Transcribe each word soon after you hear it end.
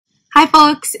Hi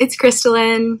folks, it's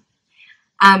Crystalline.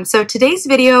 So today's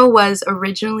video was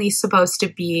originally supposed to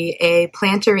be a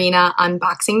Planterina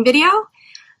unboxing video,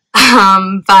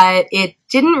 but it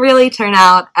didn't really turn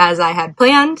out as I had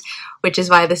planned, which is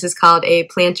why this is called a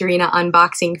Planterina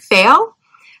unboxing fail.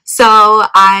 So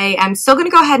I am still going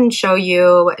to go ahead and show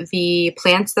you the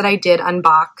plants that I did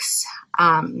unbox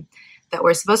that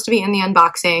were supposed to be in the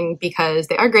unboxing because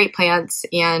they are great plants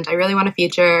and I really want to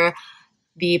feature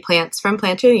the plants from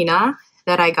Planterina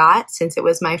that I got since it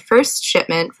was my first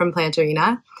shipment from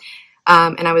Planterina.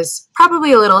 And I was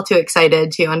probably a little too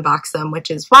excited to unbox them, which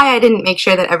is why I didn't make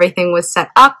sure that everything was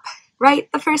set up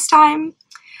right the first time.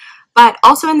 But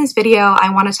also in this video,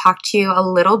 I want to talk to you a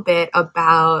little bit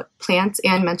about plants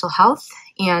and mental health,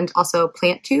 and also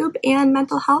PlantTube and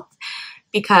mental health,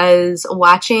 because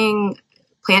watching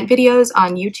plant videos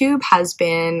on YouTube has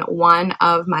been one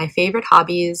of my favorite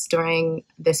hobbies during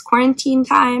this quarantine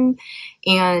time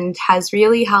and has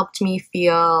really helped me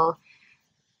feel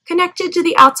connected to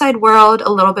the outside world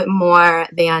a little bit more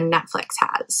than Netflix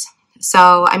has.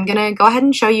 So I'm going to go ahead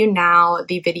and show you now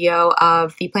the video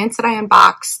of the plants that I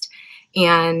unboxed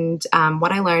and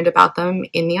what I learned about them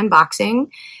in the unboxing.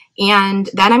 And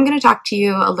then I'm going to talk to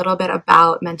you a little bit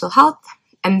about mental health.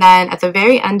 And then at the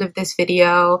very end of this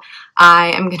video,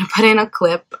 I am going to put in a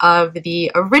clip of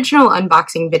the original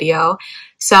unboxing video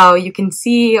so you can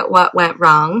see what went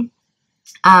wrong.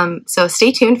 So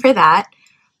stay tuned for that.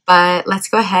 But let's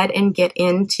go ahead and get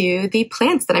into the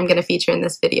plants that I'm going to feature in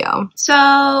this video. So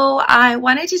I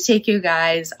wanted to take you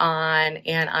guys on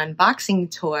an unboxing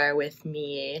tour with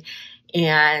me.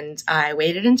 And I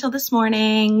waited until this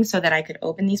morning so that I could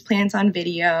open these plants on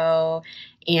video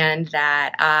and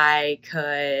that I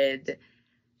could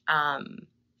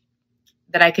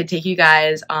take you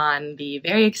guys on the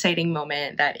very exciting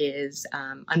moment that is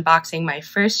unboxing my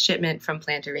first shipment from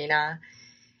Planterina.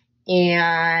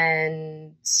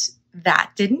 And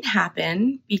that didn't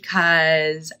happen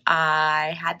because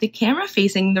I had the camera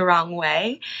facing the wrong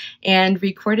way and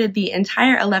recorded the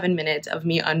entire 11 minutes of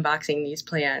me unboxing these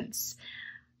plants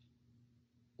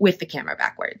with the camera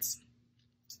backwards.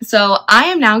 So I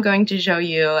am now going to show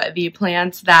you the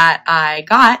plants that I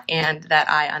got and that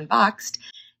I unboxed,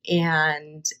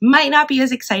 and might not be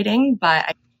as exciting,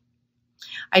 but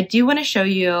I do want to show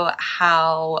you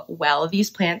how well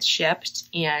these plants shipped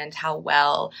and how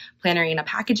well Planterina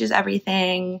packages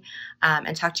everything,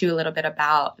 and talk to you a little bit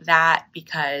about that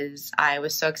because I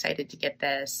was so excited to get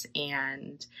this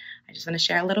and I just want to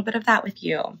share a little bit of that with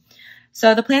you.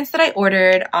 So the plants that I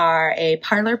ordered are a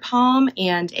parlor palm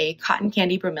and a cotton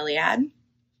candy bromeliad.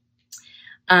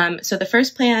 So the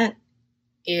first plant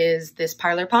is this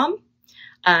parlor palm,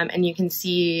 and you can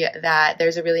see that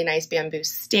there's a really nice bamboo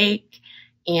stake,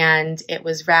 and it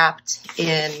was wrapped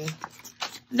in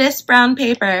this brown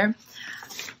paper,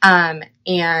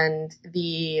 and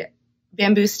the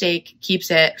bamboo stake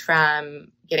keeps it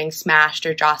from getting smashed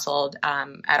or jostled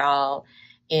at all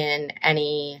in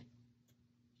any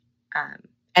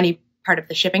part of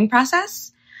the shipping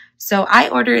process. So I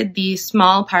ordered the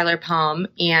small parlor palm,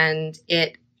 and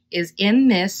it is in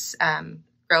this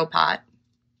grow pot.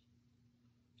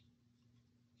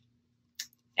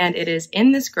 And it is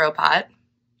in this grow pot.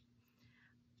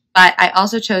 But I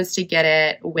also chose to get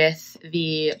it with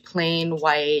the plain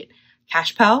white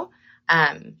cashpo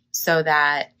so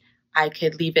that I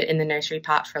could leave it in the nursery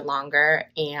pot for longer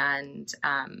and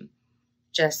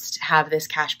just have this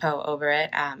cashpo over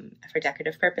it for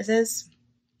decorative purposes.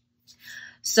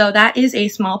 So that is a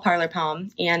small parlor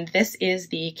palm, and this is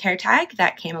the care tag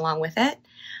that came along with it,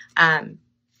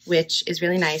 which is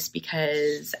really nice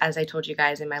because, as I told you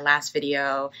guys in my last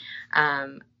video,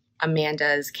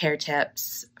 Amanda's care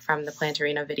tips from the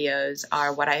Planterina videos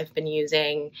are what I've been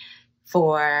using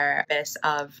for this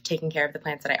of taking care of the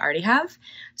plants that I already have.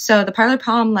 So the parlor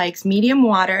palm likes medium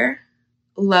water,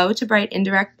 low to bright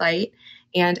indirect light,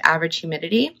 and average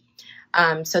humidity.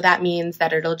 So that means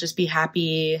that it'll just be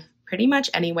happy pretty much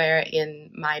anywhere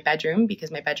in my bedroom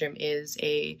because my bedroom is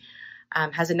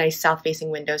has a nice south-facing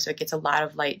window, so it gets a lot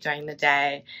of light during the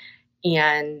day.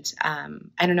 And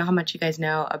I don't know how much you guys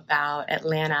know about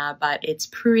Atlanta, but it's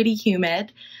pretty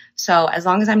humid. So as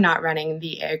long as I'm not running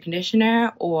the air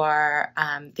conditioner or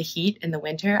the heat in the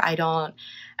winter, I don't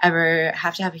ever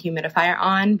have to have a humidifier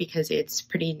on because it's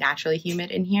pretty naturally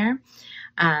humid in here.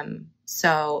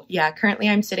 So yeah, currently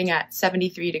I'm sitting at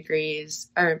 73 degrees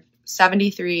or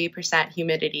 73%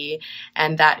 humidity,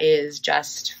 and that is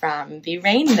just from the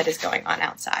rain that is going on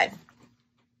outside.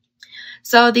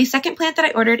 So the second plant that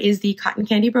I ordered is the cotton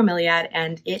candy bromeliad,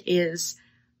 and it is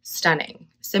stunning.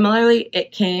 Similarly,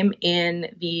 it came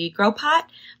in the grow pot,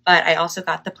 but I also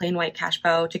got the plain white cash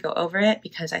bow to go over it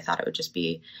because I thought it would just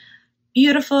be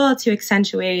beautiful to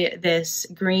accentuate this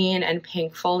green and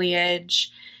pink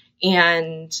foliage.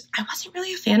 And I wasn't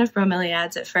really a fan of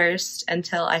bromeliads at first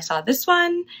until I saw this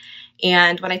one.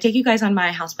 And when I take you guys on my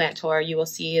houseplant tour, you will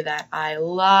see that I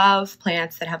love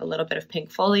plants that have a little bit of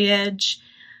pink foliage.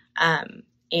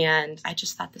 And I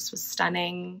just thought this was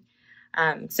stunning.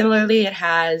 Similarly, it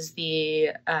has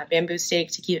the bamboo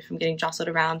stake to keep it from getting jostled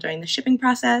around during the shipping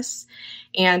process.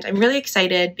 And I'm really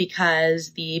excited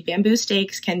because the bamboo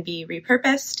stakes can be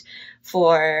repurposed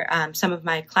for some of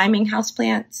my climbing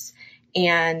houseplants.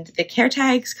 And the care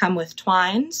tags come with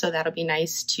twine, so that'll be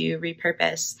nice to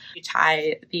repurpose to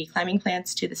tie the climbing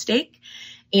plants to the stake.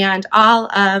 And all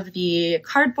of the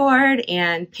cardboard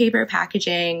and paper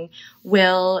packaging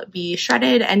will be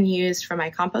shredded and used for my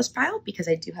compost pile because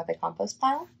I do have a compost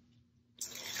pile.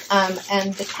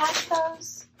 And the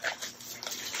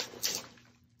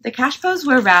cash bows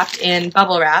were wrapped in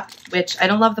bubble wrap, which I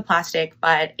don't love the plastic,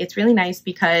 but it's really nice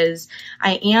because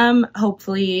I am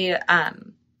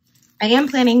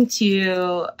planning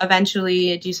to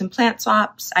eventually do some plant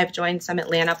swaps. I've joined some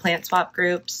Atlanta plant swap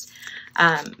groups.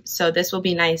 So this will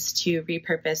be nice to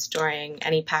repurpose during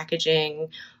any packaging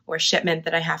or shipment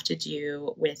that I have to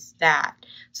do with that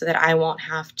so that I won't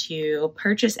have to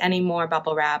purchase any more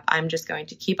bubble wrap. I'm just going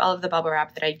to keep all of the bubble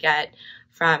wrap that I get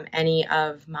from any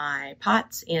of my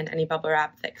pots and any bubble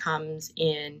wrap that comes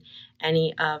in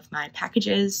any of my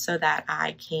packages so that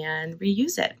I can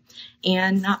reuse it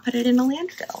and not put it in a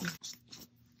landfill.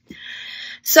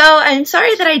 So I'm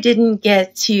sorry that I didn't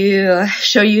get to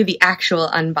show you the actual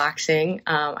unboxing.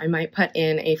 I might put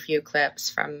in a few clips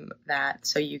from that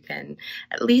so you can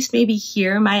at least maybe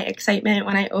hear my excitement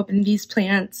when I open these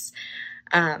plants.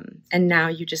 And now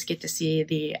you just get to see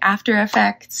the after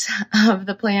effects of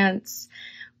the plants.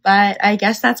 But I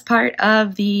guess that's part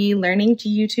of the learning to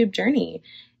YouTube journey,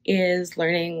 is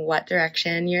learning what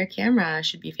direction your camera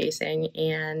should be facing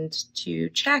and to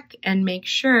check and make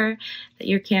sure that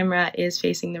your camera is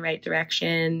facing the right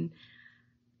direction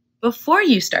before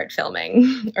you start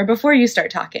filming or before you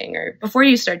start talking or before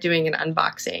you start doing an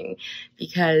unboxing,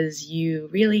 because you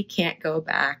really can't go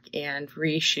back and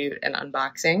reshoot an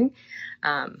unboxing.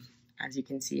 As you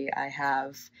can see, I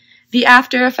have the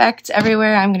after effects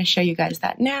everywhere. I'm going to show you guys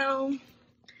that now.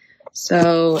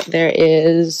 So there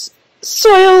is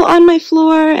soil on my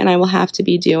floor, and I will have to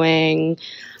be doing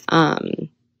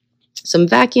some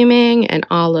vacuuming and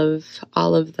all of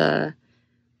the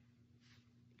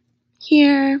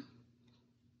here.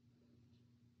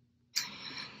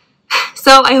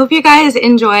 So I hope you guys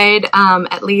enjoyed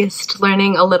at least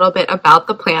learning a little bit about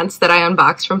the plants that I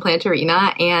unboxed from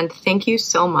Planterina, and thank you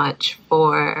so much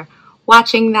for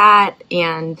watching that,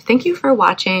 and thank you for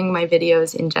watching my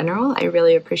videos in general. I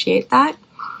really appreciate that.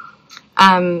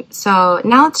 So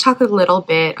now let's talk a little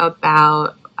bit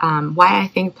about why I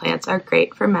think plants are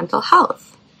great for mental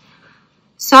health.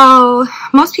 So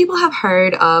most people have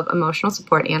heard of emotional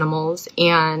support animals,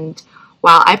 and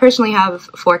while I personally have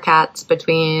 4 cats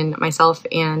between myself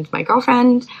and my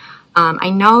girlfriend,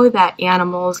 I know that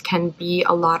animals can be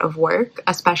a lot of work,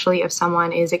 especially if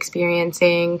someone is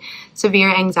experiencing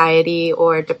severe anxiety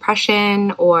or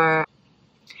depression or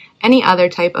any other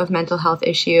type of mental health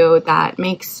issue that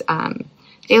makes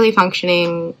daily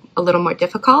functioning a little more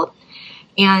difficult.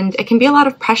 And it can be a lot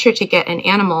of pressure to get an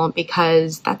animal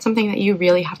because that's something that you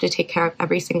really have to take care of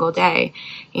every single day.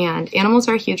 And animals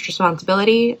are a huge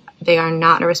responsibility. They are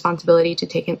not a responsibility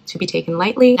to be taken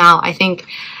lightly. Now, I think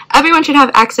everyone should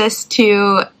have access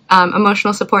to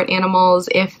emotional support animals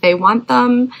if they want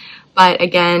them. But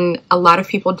again, a lot of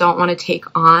people don't want to take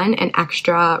on an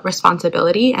extra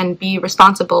responsibility and be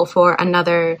responsible for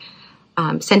another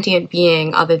sentient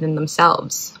being other than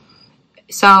themselves.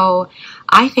 So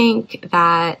I think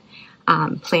that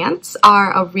plants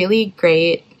are a really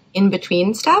great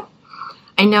in-between step.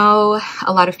 I know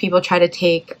a lot of people try to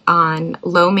take on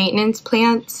low-maintenance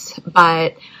plants,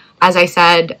 but as I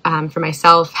said, for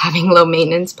myself, having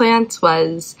low-maintenance plants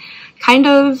was kind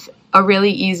of a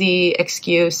really easy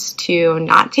excuse to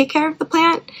not take care of the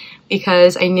plant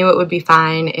because I knew it would be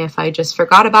fine if I just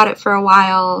forgot about it for a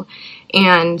while.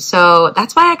 And so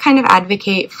that's why I kind of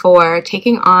advocate for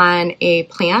taking on a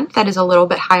plant that is a little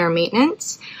bit higher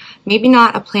maintenance. Maybe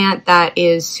not a plant that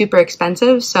is super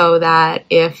expensive so that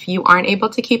if you aren't able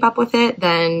to keep up with it,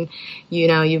 then you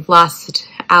know you've lost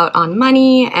out on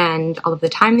money and all of the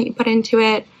time that you put into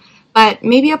it. But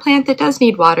maybe a plant that does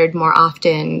need watered more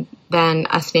often than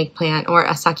a snake plant or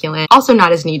a succulent, also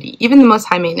not as needy. Even the most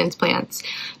high maintenance plants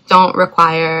don't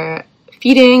require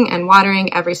feeding and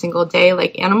watering every single day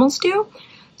like animals do.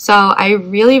 So I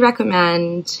really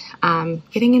recommend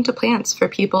getting into plants for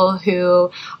people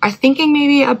who are thinking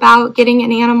maybe about getting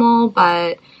an animal,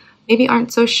 but maybe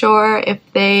aren't so sure if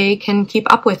they can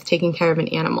keep up with taking care of an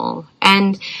animal.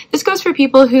 And this goes for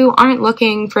people who aren't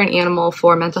looking for an animal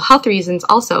for mental health reasons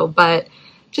also, but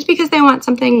just because they want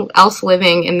something else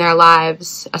living in their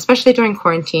lives, especially during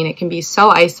quarantine. It can be so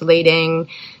isolating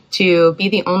to be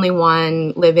the only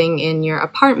one living in your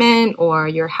apartment or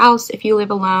your house if you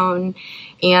live alone,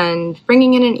 and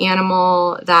bringing in an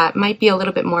animal that might be a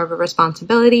little bit more of a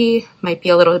responsibility, might be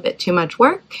a little bit too much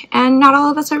work, and not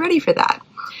all of us are ready for that.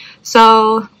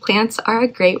 So plants are a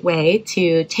great way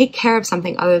to take care of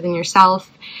something other than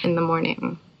yourself in the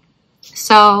morning.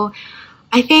 So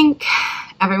I think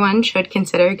everyone should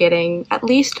consider getting at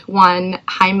least one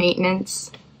high maintenance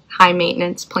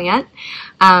plant,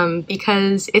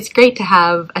 because it's great to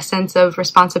have a sense of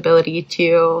responsibility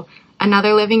to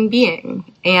another living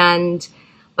being. And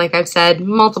like I've said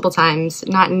multiple times,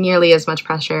 not nearly as much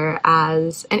pressure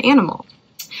as an animal.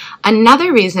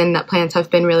 Another reason that plants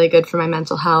have been really good for my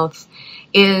mental health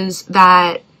is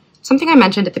that something I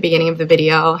mentioned at the beginning of the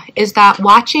video is that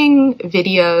watching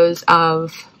videos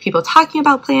of people talking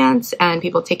about plants and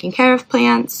people taking care of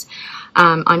plants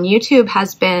on YouTube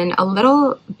has been a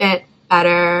little bit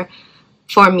better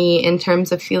for me in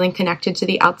terms of feeling connected to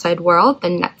the outside world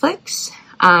than Netflix.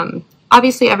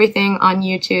 Obviously, everything on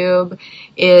YouTube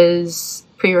is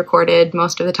pre-recorded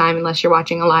most of the time unless you're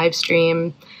watching a live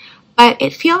stream, but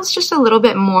it feels just a little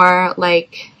bit more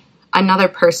like another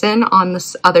person on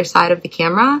the other side of the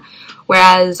camera,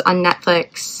 whereas on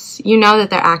Netflix, you know that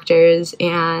they're actors,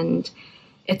 and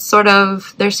there's sort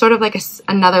of like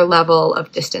another level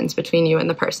of distance between you and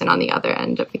the person on the other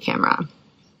end of the camera.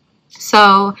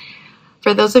 So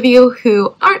for those of you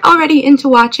who aren't already into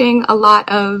watching a lot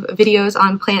of videos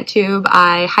on PlantTube,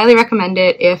 I highly recommend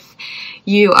it if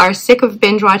you are sick of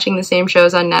binge watching the same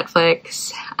shows on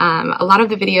Netflix. A lot of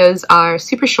the videos are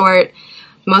super short.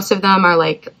 Most of them are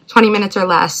like 20 minutes or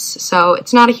less, so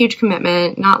it's not a huge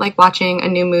commitment, not like watching a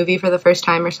new movie for the first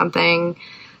time or something.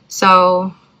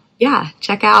 So yeah,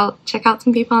 check out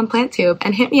some people on PlantTube,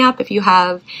 and hit me up if you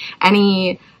have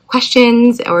any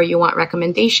questions or you want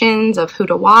recommendations of who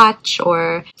to watch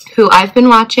or who I've been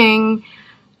watching.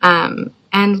 And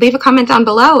leave a comment down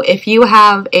below if you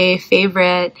have a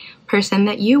favorite person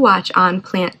that you watch on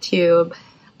PlantTube.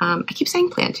 I keep saying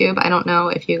PlantTube. I don't know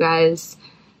if you guys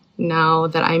know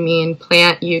that I mean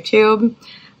Plant YouTube.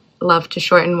 Love to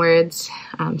shorten words.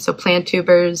 So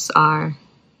PlantTubers are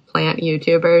plant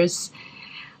YouTubers.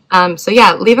 So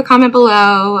yeah, leave a comment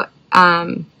below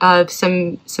of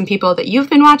some people that you've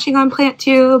been watching on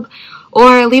PlantTube,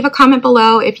 or leave a comment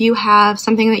below if you have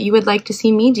something that you would like to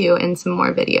see me do in some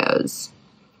more videos.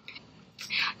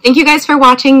 Thank you guys for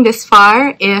watching this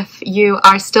far. If you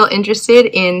are still interested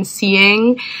in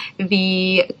seeing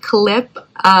the clip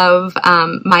of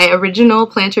my original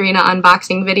Planterina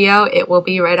unboxing video, it will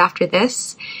be right after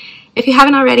this. If you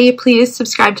haven't already, please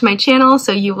subscribe to my channel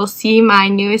so you will see my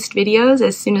newest videos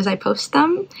as soon as I post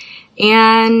them.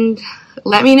 And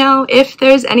let me know if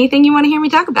there's anything you want to hear me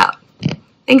talk about.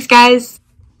 Thanks, guys.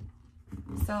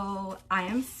 So I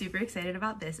am super excited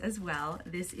about this as well.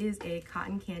 This is a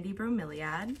cotton candy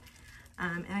bromeliad.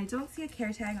 And I don't see a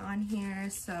care tag on here,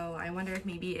 so I wonder if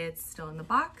maybe it's still in the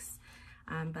box.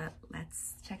 But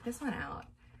let's check this one out.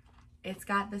 It's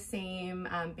got the same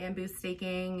bamboo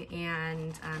staking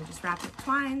and just wrapped with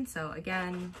twine. So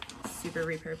again, super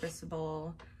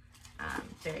repurposable.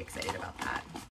 Very excited about that.